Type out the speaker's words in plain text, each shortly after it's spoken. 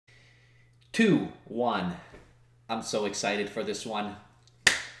2, 1. I'm so excited for this one.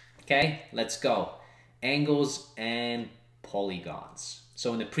 Okay, let's go. Angles and polygons.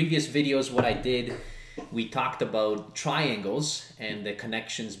 So in the previous videos, what I did, we talked about triangles and the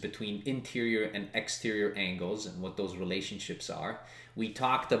connections between interior and exterior angles and what those relationships are. We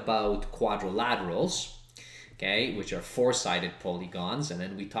talked about quadrilaterals, okay, which are four-sided polygons, and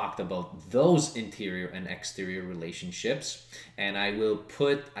then we talked about those interior and exterior relationships. And I will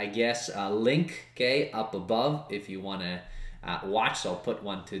put, I guess, a link, okay, up above if you want to watch. So I'll put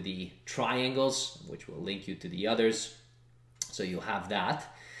one to the triangles, which will link you to the others, so you'll have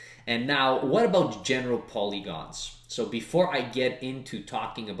that. And now, what about general polygons? So before I get into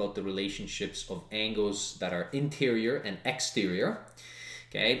talking about the relationships of angles that are interior and exterior,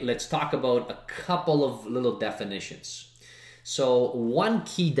 okay, let's talk about a couple of little definitions. So one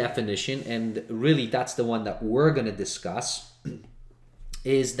key definition, and really that's the one that we're going to discuss,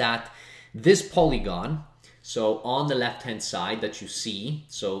 is that this polygon, so on the left hand side that you see,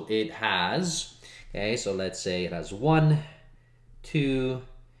 so it has, okay, so let's say it has 1, 2,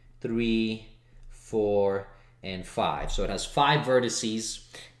 3, 4, and 5. So it has 5 vertices.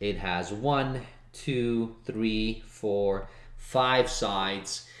 It has 1, 2, 3, 4, 5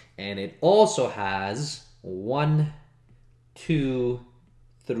 sides, and it also has 1, 2,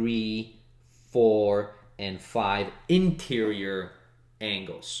 3, 4, and 5 interior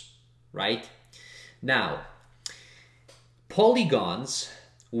angles, right? Now, polygons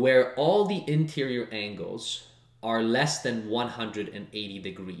where all the interior angles are less than 180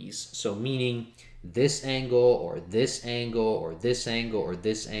 degrees, so meaning this angle or this angle or this angle or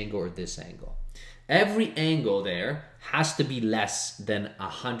this angle or this angle. Every angle there has to be less than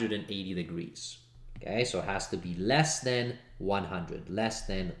 180 degrees. Okay, so it has to be less than 100, less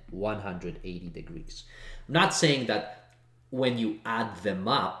than 180 degrees. I'm not saying that when you add them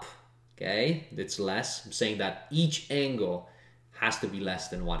up, okay, it's less. I'm saying that each angle has to be less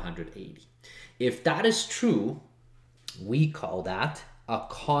than 180. If that is true, we call that a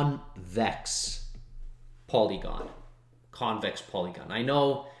convex polygon. Convex polygon. I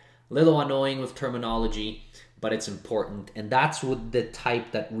know, a little annoying with terminology, but it's important, and that's what the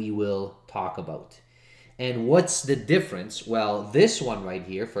type that we will talk about. And what's the difference? Well, this one right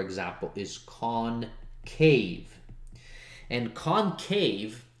here, for example, is concave. And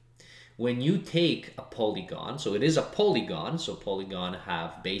concave, when you take a polygon, so it is a polygon, so polygon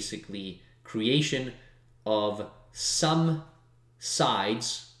have basically creation of some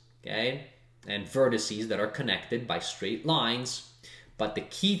sides, okay, and vertices that are connected by straight lines. But the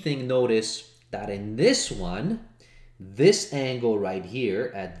key thing, notice that in this one, this angle right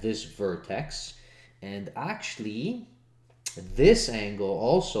here at this vertex, and actually this angle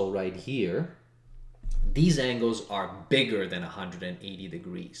also right here, these angles are bigger than 180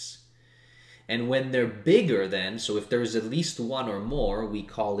 degrees. And when they're bigger then, so if there's at least one or more, we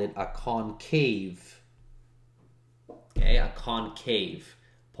call it a concave. Okay, a concave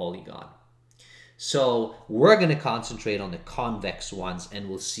polygon. So we're going to concentrate on the convex ones, and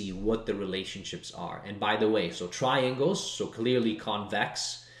we'll see what the relationships are. And by the way, so triangles, so clearly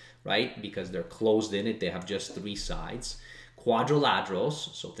convex, right? Because they're closed in it, they have just 3 sides.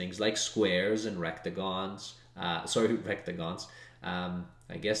 Quadrilaterals, so things like squares and rectangons, rectangons,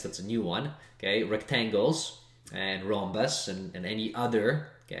 I guess that's a new one, okay? Rectangles and rhombus and any other,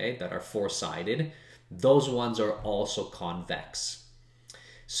 okay, that are 4-sided. Those ones are also convex.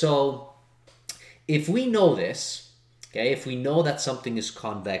 So if we know this, okay, if we know that something is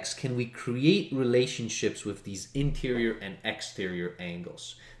convex, can we create relationships with these interior and exterior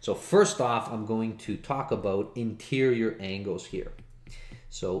angles? So first off, I'm going to talk about interior angles here.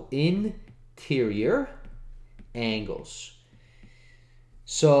 So interior angles.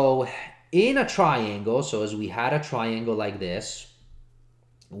 So in a triangle, so as we had a triangle like this,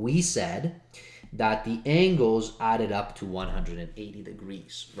 we said that the angles added up to 180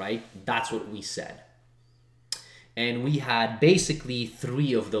 degrees, right? That's what we said. And we had basically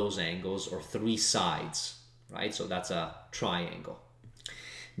 3 of those angles, or 3 sides, right? So that's a triangle.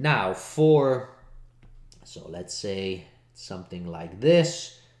 Now so let's say something like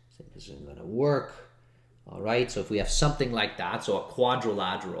this. So this isn't gonna work. All right, so if we have something like that, so a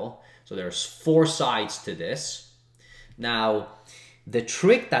quadrilateral, so there's 4 sides to this. Now, the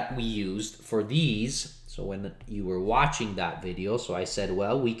trick that we used for these, so when you were watching that video, so I said,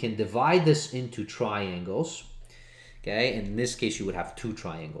 well, we can divide this into triangles, okay? In this case, you would have 2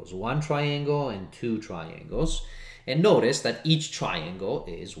 triangles, 1 triangle and 2 triangles. And notice that each triangle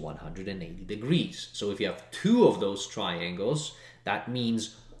is 180 degrees. So if you have 2 of those triangles, that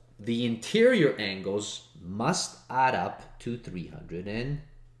means the interior angles must add up to 360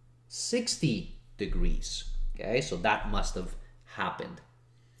 60 degrees. Okay, so that must have happened.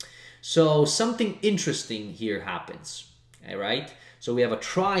 So something interesting here happens. All right, so we have a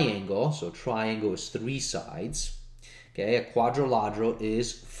triangle. So triangle is 3 sides. Okay, a quadrilateral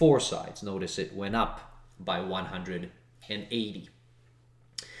is 4 sides. Notice it went up by 180.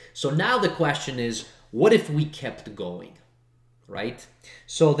 So now the question is, what if we kept going, right?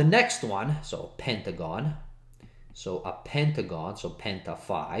 So the next one, so pentagon. So a pentagon, so penta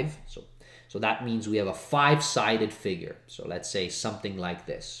 5. So that means we have a 5-sided figure. So let's say something like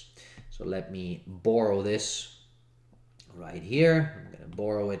this. So let me borrow this right here. I'm going to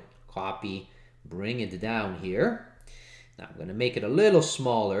borrow it, copy, bring it down here. Now I'm going to make it a little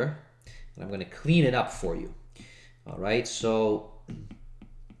smaller, and I'm going to clean it up for you. All right, so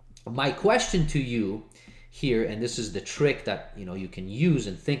my question to you here, and this is the trick that you can use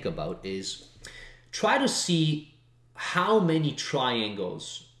and think about, is try to see how many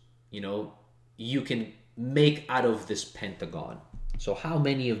triangles you can make out of this pentagon. So how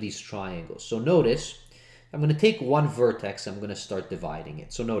many of these triangles? So notice, I'm going to take one vertex, I'm going to start dividing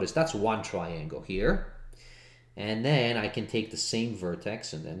it. So notice, that's one triangle here. And then I can take the same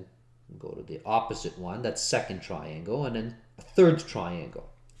vertex and then go to the opposite one, that's second triangle, and then a third triangle.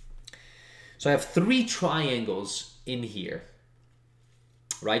 So I have 3 triangles in here,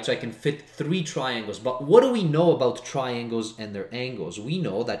 right? So I can fit 3 triangles. But what do we know about triangles and their angles? We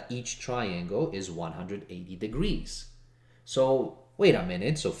know that each triangle is 180 degrees. So wait a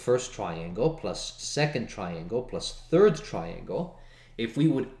minute, so first triangle plus second triangle plus third triangle, if we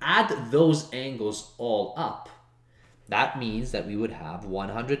would add those angles all up, that means that we would have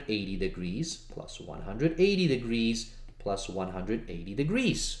 180 degrees plus 180 degrees plus 180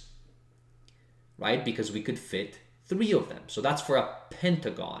 degrees, right? Because we could fit 3 of them. So that's for a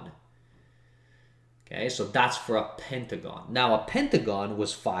pentagon. Okay, so that's for a pentagon. Now a pentagon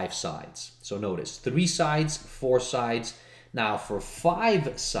was 5 sides. So notice 3 sides, 4 sides. Now for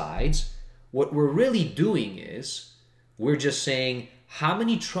 5 sides, what we're really doing is we're just saying how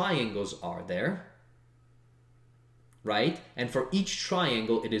many triangles are there, right? And for each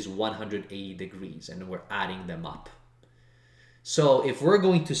triangle, it is 180 degrees, and we're adding them up. So if we're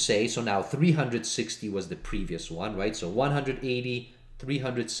going to say, so now 360 was the previous one, right? So 180,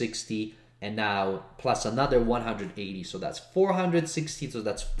 360, and now plus another 180. So that's 460, so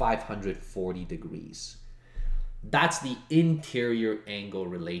that's 540 degrees. That's the interior angle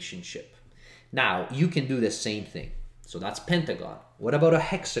relationship. Now, you can do the same thing. So that's pentagon. What about a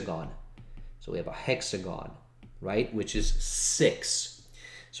hexagon? So we have a hexagon, right, which is 6.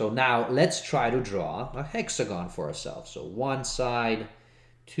 So now let's try to draw a hexagon for ourselves. So 1 side,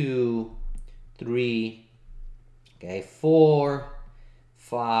 2, 3, okay, 4,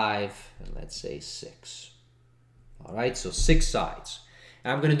 5, and let's say 6. All right, so 6 sides.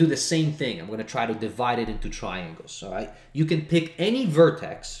 And I'm going to do the same thing. I'm going to try to divide it into triangles. All right, you can pick any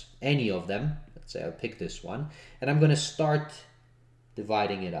vertex, any of them. Let's say I'll pick this one, and I'm going to start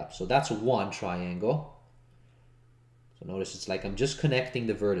dividing it up. So that's 1 triangle. So notice it's like I'm just connecting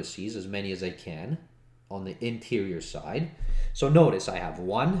the vertices, as many as I can, on the interior side. So notice I have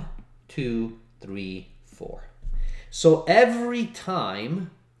 1, 2, 3, 4. So every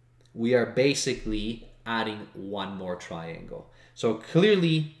time we are basically adding 1 more triangle. So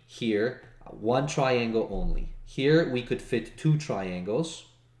clearly here, 1 triangle only. Here we could fit 2 triangles.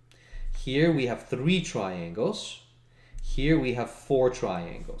 Here we have 3 triangles. Here we have 4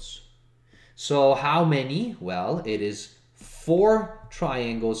 triangles. So how many? Well, it is 4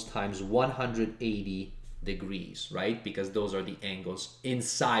 triangles times 180 degrees, right? Because those are the angles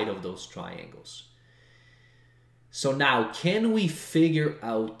inside of those triangles. So now, can we figure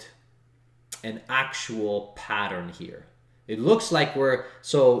out an actual pattern here? It looks like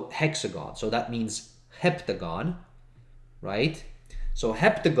so hexagon, so that means heptagon, right? So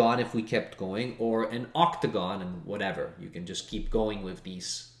heptagon, if we kept going, or an octagon, and whatever, you can just keep going with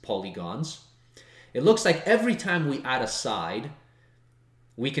these polygons. It looks like every time we add a side,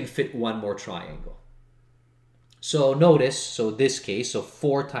 we can fit 1 more triangle. So notice, so this case, so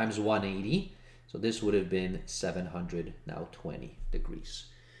 4 times 180, so this would have been 720 degrees.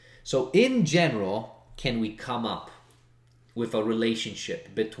 So in general, can we come up with a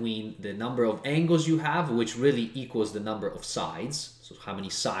relationship between the number of angles you have, which really equals the number of sides, so how many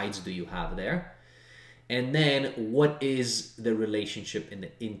sides do you have there, and then what is the relationship in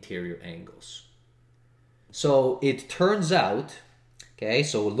the interior angles? So it turns out, okay,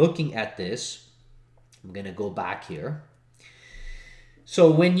 so looking at this, I'm going to go back here.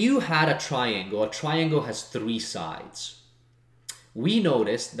 So when you had a triangle has 3 sides. We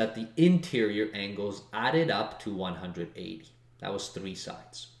noticed that the interior angles added up to 180. That was 3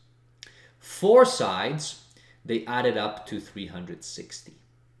 sides. 4 sides, they added up to 360.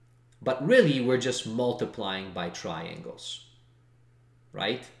 But really, we're just multiplying by triangles,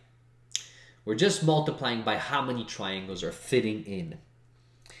 right? We're just multiplying by how many triangles are fitting in,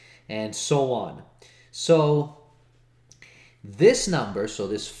 and so on. So this number, so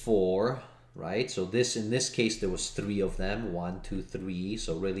this 4, right? So this, in this case, there was 3 of them, 1, 2, 3.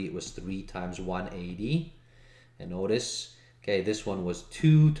 So really it was 3 times 180. And notice, okay, this one was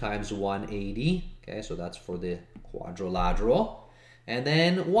 2 times 180. Okay, so that's for the quadrilateral. And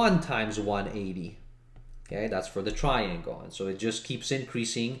then 1 times 180. Okay, that's for the triangle. And so it just keeps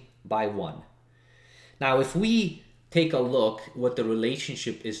increasing by 1. Now, if we take a look what the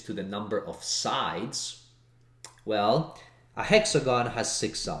relationship is to the number of sides, well, a hexagon has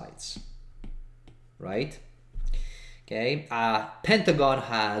 6 sides, right? Okay, a pentagon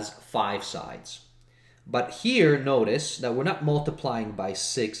has 5 sides. But here, notice that we're not multiplying by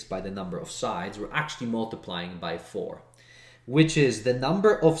 6 by the number of sides, we're actually multiplying by 4, which is the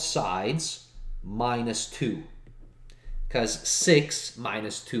number of sides minus 2. Because 6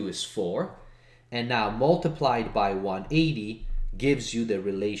 minus 2 is 4. And now multiplied by 180 gives you the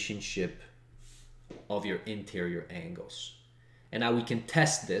relationship of your interior angles. And now we can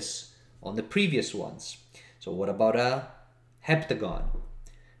test this on the previous ones. So what about a heptagon?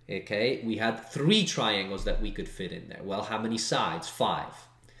 Okay, we had 3 triangles that we could fit in there. Well, how many sides? 5.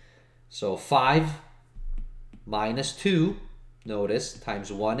 So 5 minus 2, notice, times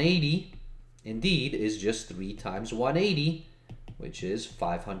 180, indeed, is just 3 times 180, which is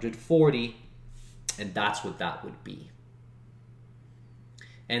 540. And that's what that would be.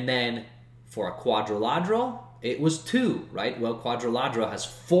 And then for a quadrilateral, it was 2, right? Well, quadrilateral has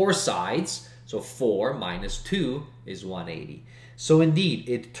 4 sides, so 4 minus 2 is 180. So indeed,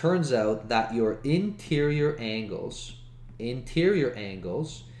 it turns out that your interior angles,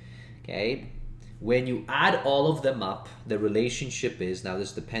 okay, when you add all of them up, the relationship is, now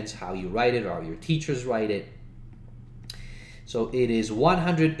this depends how you write it or your teachers write it, so it is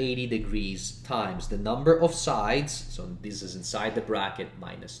 180 degrees times the number of sides, so this is inside the bracket,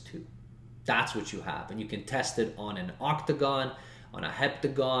 minus 2. That's what you have. And you can test it on an octagon, on a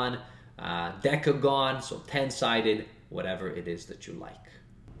heptagon, decagon, so 10-sided, whatever it is that you like.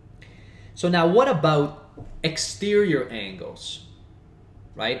 So now what about exterior angles,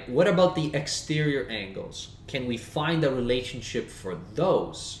 right? What about the exterior angles? Can we find a relationship for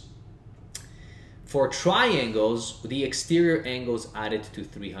those? For triangles, the exterior angles added to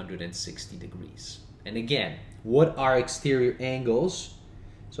 360 degrees. And again, what are exterior angles?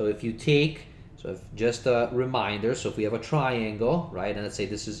 So if you take, so if just a reminder, so if we have a triangle, right, and let's say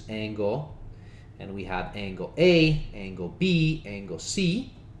this is angle, and we have angle A, angle B, angle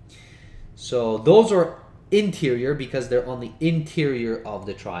C. So those are interior because they're on the interior of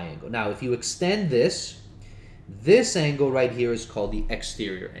the triangle. Now, if you extend this angle right here is called the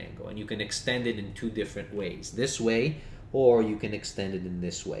exterior angle, and you can extend it in 2 different ways, this way, or you can extend it in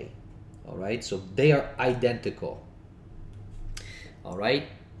this way. All right, so they are identical. All right,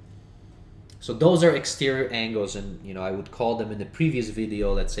 so those are exterior angles, and I would call them in the previous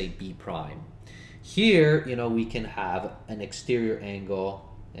video, let's say B prime. Here, we can have an exterior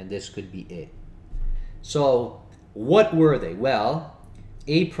angle, and this could be it. So what were they? Well,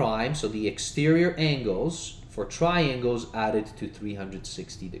 A prime, so the exterior angles for triangles added to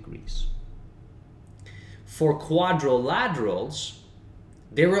 360 degrees. For quadrilaterals,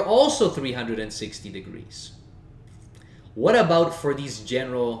 they were also 360 degrees. What about for these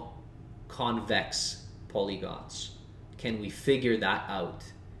general convex polygons? Can we figure that out?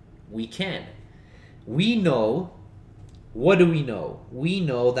 We can. We know, what do we know? We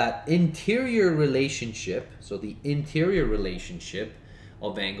know that interior relationship, so the interior relationship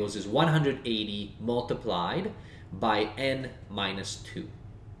of angles is 180 multiplied by n minus 2.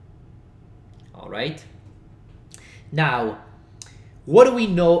 All right? Now, what do we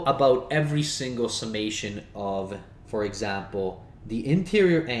know about every single summation of, for example, the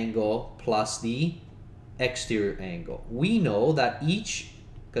interior angle plus the exterior angle? We know that each,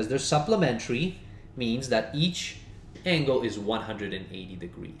 because they're supplementary, means that each angle is 180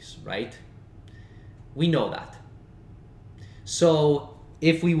 degrees, right? We know that. So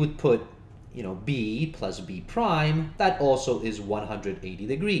if we would put, B plus B prime, that also is 180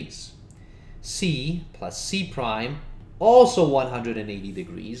 degrees. C plus C prime, also 180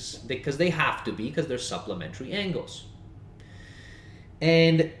 degrees, because they have to be, because they're supplementary angles.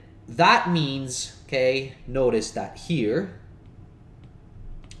 And that means, okay, notice that here,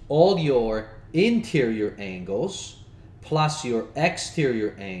 all your interior angles plus your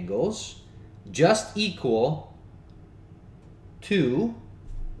exterior angles just equal to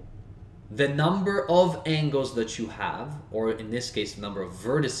the number of angles that you have, or in this case, the number of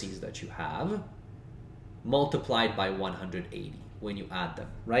vertices that you have, multiplied by 180 when you add them,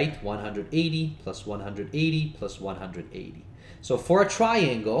 right? 180 plus 180 plus 180. So for a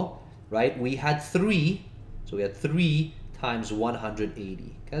triangle, right, we had 3. So we had 3 times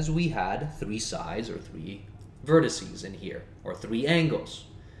 180 because we had 3 sides or 3 vertices in here, or 3 angles.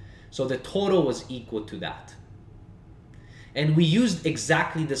 So the total was equal to that. And we used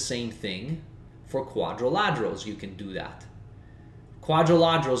exactly the same thing for quadrilaterals. You can do that.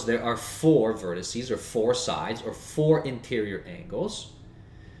 Quadrilaterals, there are 4 vertices or 4 sides or 4 interior angles.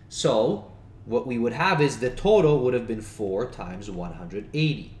 So what we would have is the total would have been 4 times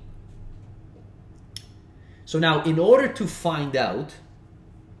 180. So now in order to find out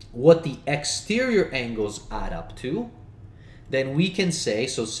what the exterior angles add up to, then we can say,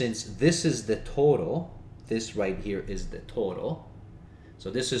 so since this is the total, this right here is the total.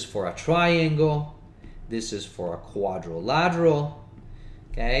 So this is for a triangle. This is for a quadrilateral.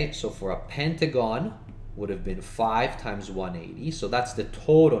 Okay, so for a pentagon would have been 5 times 180. So that's the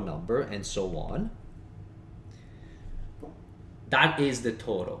total number, and so on. That is the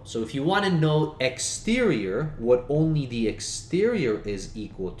total. So if you want to know exterior, what only the exterior is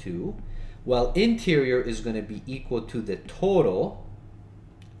equal to, well, interior is going to be equal to the total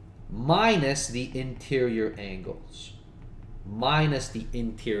minus the interior angles. Minus the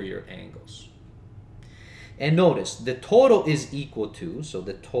interior angles. And notice, the total is equal to, so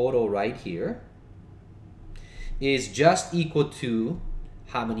the total right here is just equal to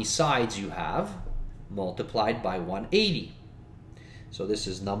how many sides you have multiplied by 180. So this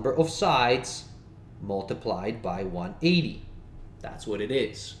is number of sides multiplied by 180. That's what it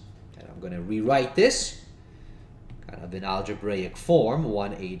is. And I'm going to rewrite this kind of in algebraic form,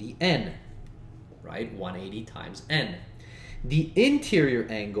 180n, right? 180 times n. The interior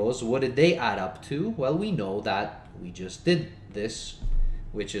angles, what did they add up to? Well, we know that we just did this,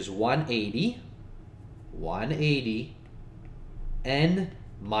 which is 180, n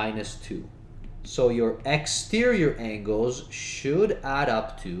minus 2. So your exterior angles should add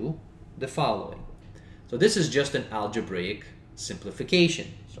up to the following. So this is just an algebraic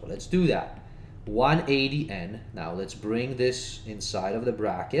simplification. So let's do that. 180n. Now let's bring this inside of the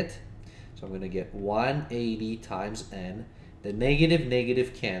bracket. So I'm going to get 180 times n. The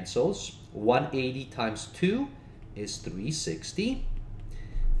negative cancels. 180 times 2 is 360.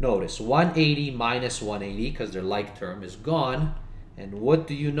 Notice 180 minus 180, because their like term is gone. And what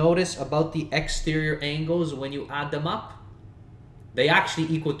do you notice about the exterior angles when you add them up? They actually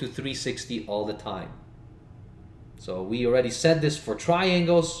equal to 360 all the time. So we already said this for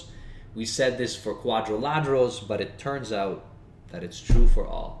triangles. We said this for quadrilaterals, but it turns out that it's true for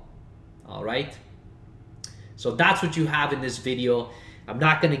all. All right? So that's what you have in this video. I'm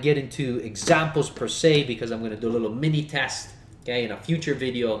not going to get into examples per se because I'm going to do a little mini test, okay, in a future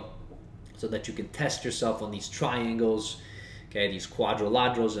video so that you can test yourself on these triangles, okay, these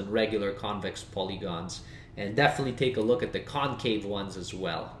quadrilaterals and regular convex polygons. And definitely take a look at the concave ones as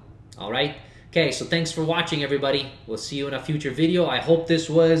well. All right? Okay, so thanks for watching, everybody. We'll see you in a future video. I hope this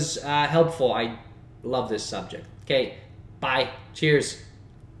was helpful. I love this subject. Okay, bye. Cheers.